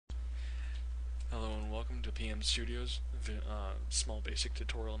welcome to PM Studios, small basic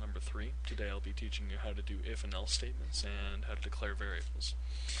tutorial number 3. Today I'll be teaching you how to do if and else statements and how to declare variables.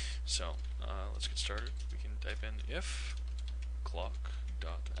 So let's get started. We can type in if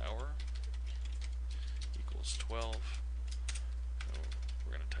clock.hour equals 12. So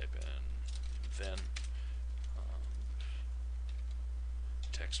we're going to type in then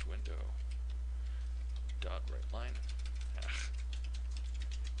text window dot right line.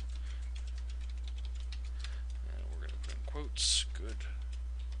 Quotes, good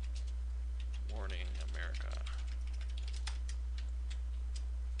morning, America.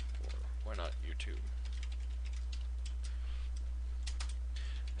 Or why not YouTube?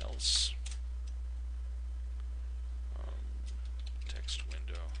 Else, text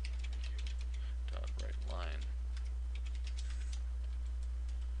window, dot right line,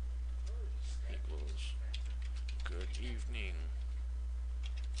 equals good evening,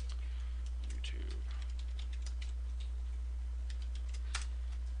 YouTube.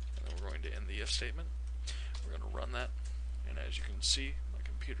 We're going to end the if statement. We're going to run that, and as you can see, my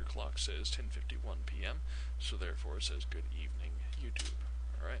computer clock says 10:51 p.m., so therefore it says good evening, YouTube.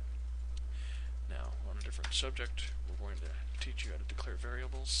 Alright. Now, on a different subject, we're going to teach you how to declare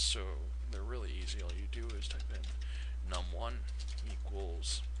variables, so they're really easy. All you do is type in num1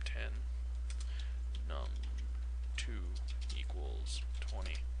 equals 10, num2 equals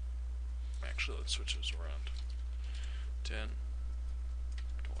 20. Actually, let's switch those around. 10,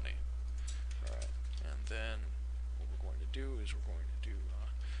 Alright, and then what we're going to do is we're going to do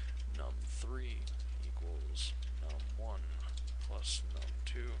num3 equals num1 plus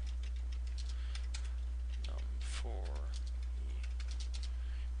num2, num4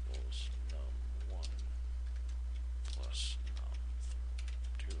 equals num1 plus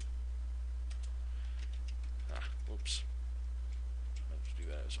num2. Oops. I have to do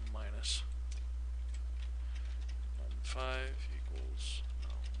that as a minus. Num5 equals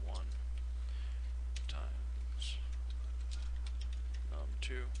num1 times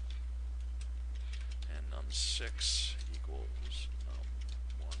num2, and num6 equals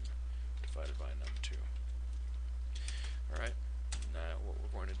num1 divided by num2. Alright, now what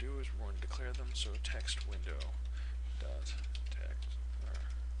we're going to do is we're going to declare them, so text window dot text,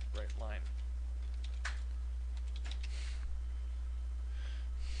 or right line.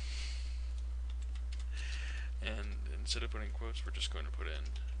 And instead of putting quotes, we're just going to put in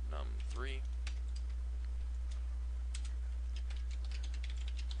num3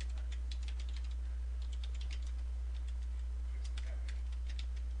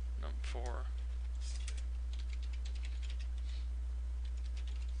 num4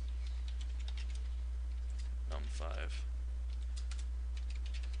 num5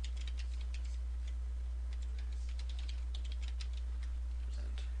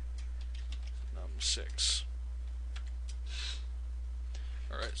 and num6.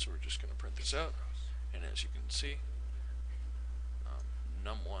 Alright, so we're just going to print this out, and as you can see,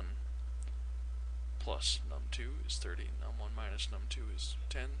 num1 plus num2 is 30, num1 minus num2 is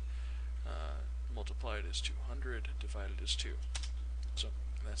 10, multiplied is 200, divided is 2. So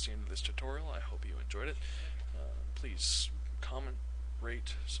that's the end of this tutorial. I hope you enjoyed it. Please comment,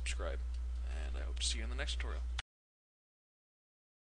 rate, subscribe, and I hope to see you in the next tutorial.